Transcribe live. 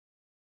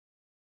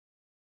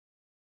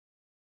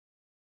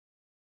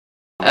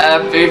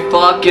Happy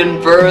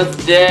fucking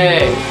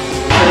birthday!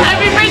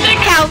 Happy birthday,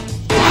 Cal!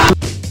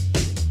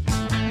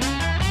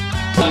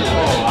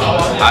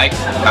 Hi,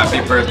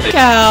 happy birthday.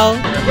 Cal.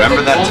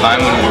 Remember that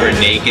time when we were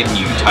naked and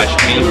you touched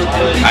me?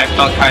 I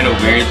felt kind of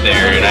weird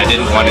there and I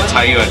didn't want to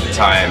tell you at the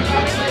time.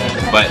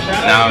 But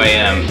now I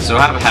am, so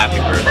have a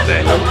happy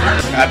birthday.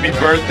 Happy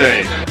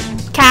birthday.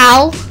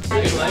 Cal.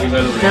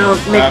 No,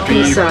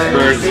 Happy sorry.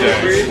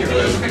 birthday.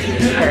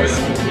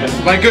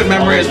 My good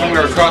memory is when we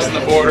were crossing the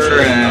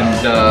border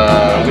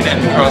and we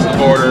didn't cross the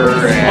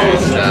border and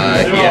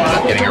he ended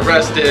up getting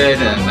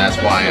arrested, and that's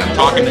why I'm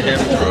talking to him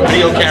through a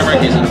video camera.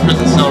 He's in a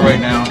prison cell right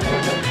now.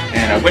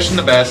 And I wish him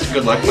the best.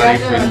 Good luck, buddy.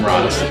 Freedom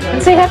Rods.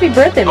 Say happy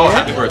birthday, man. Oh,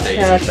 happy birthday.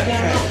 Yeah, okay.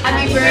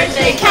 Happy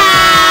birthday,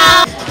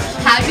 Cal.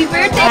 Happy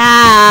birthday,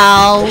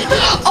 Cal.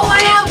 Oh,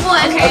 I have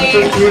one.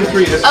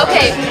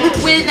 Okay,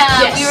 when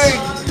we were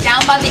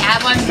down by the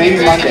Avon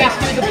River and we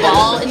threw the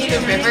ball into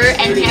the river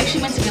and we actually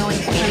went to go and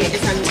clean it.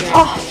 It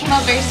came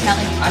out very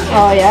smelly.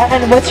 Oh yeah,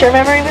 and what's your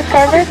memory with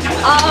Calver?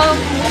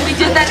 When we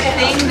did that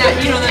thing, that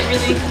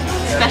really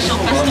special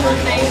festival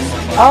thing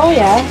Oh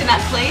yeah, in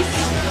that place.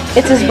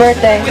 it's his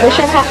birthday. Wish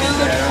him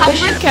Happy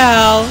birthday,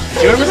 Cal.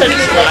 Do you remember that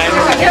time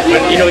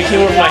when, he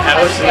came over to my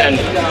house and then,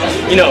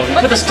 he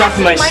put the stuff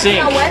in my sink?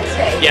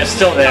 Yeah, it's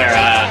still there.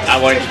 I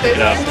wanted to pick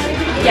it up.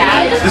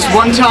 Yeah. This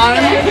one time,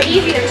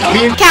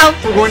 me and Cal.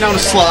 were going down a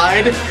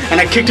slide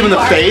and I kicked him in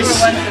the face.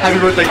 Happy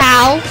birthday.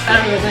 Cal.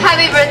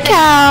 Happy birthday,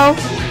 Cal.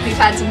 We've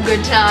had some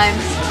good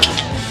times.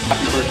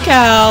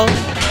 Cal.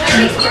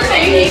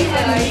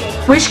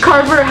 Wish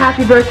Calver a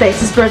happy birthday.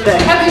 It's his birthday.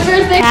 Happy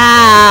birthday,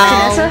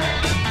 Cal.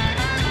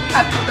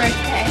 Happy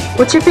birthday.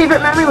 What's your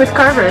favorite memory with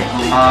Calver?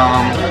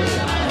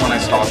 When I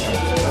stalked him.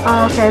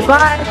 Oh, okay,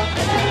 bye.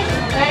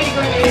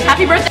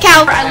 Happy birthday,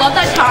 Cal. I love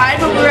that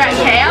time when we were at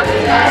camp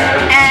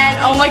and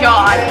oh my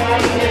god.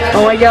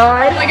 Oh my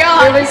god. Oh my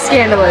god. It was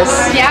scandalous.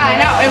 Yeah, I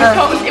know.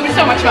 It was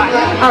so much fun.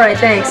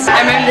 Alright, thanks.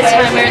 I remember the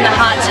time we were in the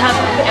hot tub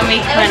and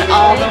we went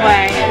all the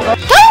way.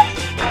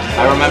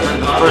 I remember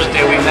the first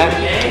day we met,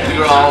 we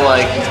were all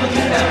like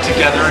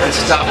together and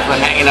stuff,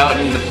 hanging out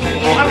in the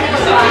pool.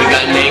 We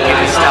got naked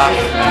and stuff.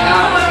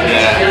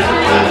 Yeah.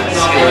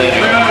 See you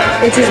later.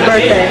 It's his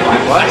birthday.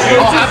 What?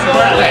 Oh, happy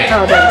birthday!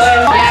 Oh, thanks.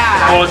 Yeah.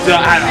 Oh,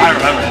 I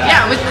remember that.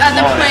 Yeah, with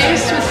the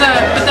place, with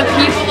the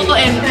people,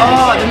 and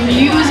the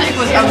music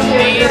was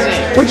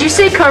amazing. Would you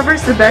say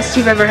Calver's the best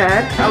you've ever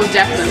had? Oh,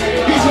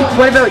 definitely.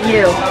 What about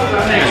you?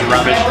 It's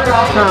rubbish.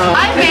 Oh.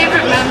 My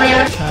favorite memory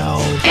is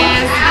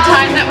the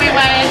time that we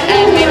went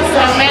and made a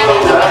snowman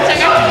in the winter, and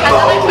then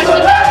I pushed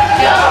him down the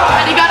hill,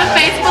 and he got a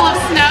face full of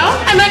snow,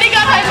 and then he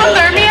got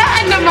hypothermia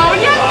and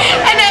pneumonia,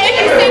 and then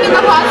he stayed in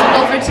the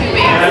hospital for 2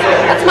 weeks.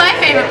 That's my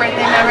favorite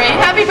birthday memory.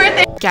 Happy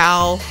birthday,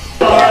 Cal.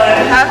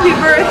 Happy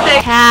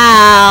birthday,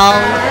 Cal.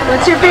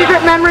 What's your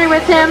favorite memory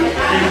with him?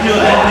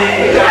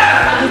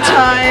 The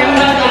time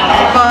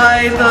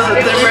by the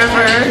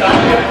river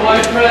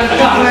when we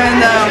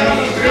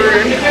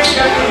were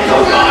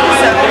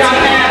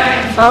 17.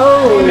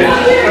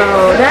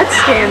 Oh, that's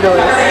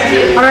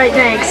scandalous. Alright,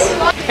 thanks.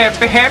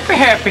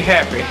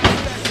 Happy.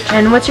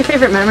 And what's your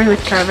favorite memory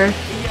with Calver?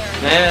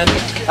 Man,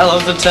 I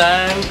love the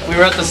time we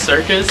were at the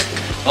circus.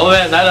 Oh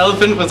man, that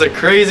elephant was a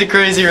crazy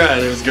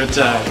ride. It was good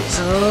times.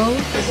 Oh.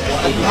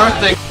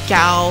 Birthday.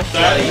 Cal.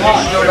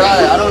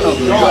 I don't know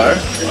who you are.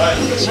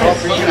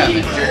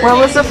 When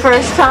was the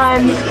first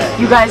time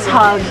you guys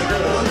hugged?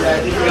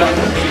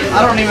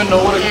 I don't even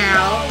know what it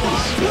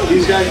is.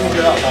 These guys need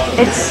your help.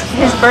 It's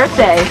his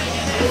birthday.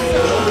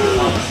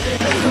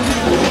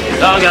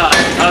 Oh god,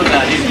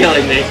 he's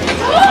killing me.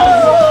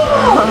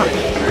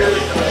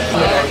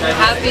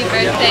 Happy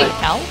birthday,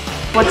 Cal.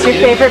 What's your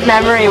favorite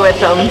memory with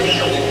him?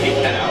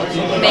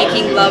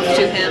 Making love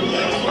to him.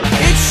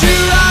 It's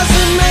your eyes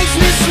that makes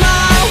me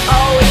smile.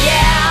 Oh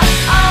yeah,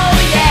 oh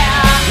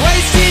yeah.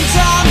 Wasting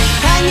time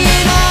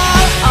hanging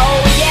out. Oh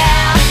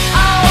yeah,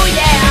 oh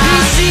yeah.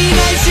 These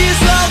teenage years,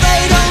 well,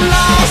 they don't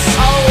last.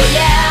 Oh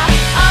yeah,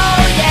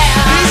 oh yeah.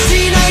 These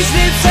teenage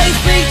lips, they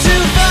speak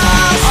too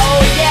fast.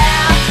 Oh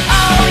yeah,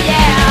 oh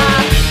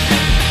yeah.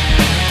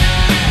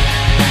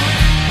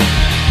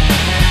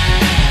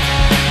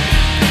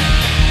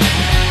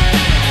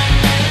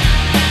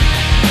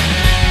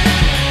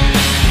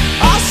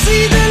 I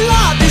see the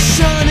light that's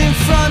shining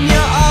from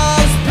your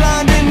eyes,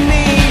 blinding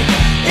me.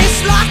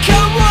 It's like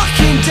I'm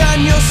walking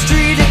down your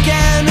street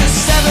again at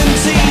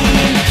 17.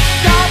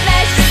 Don't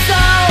let your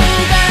soul,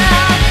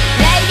 girl.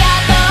 They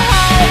got the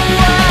whole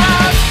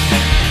world.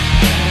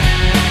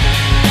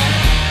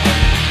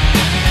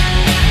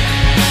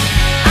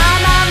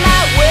 I'm on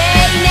my way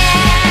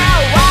now.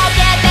 I'll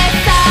get there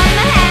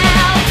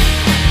somehow.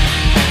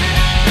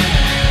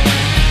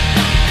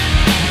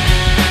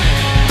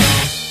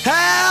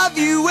 Have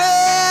you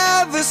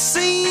ever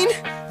seen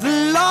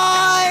the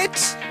light?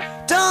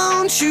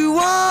 Don't you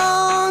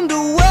want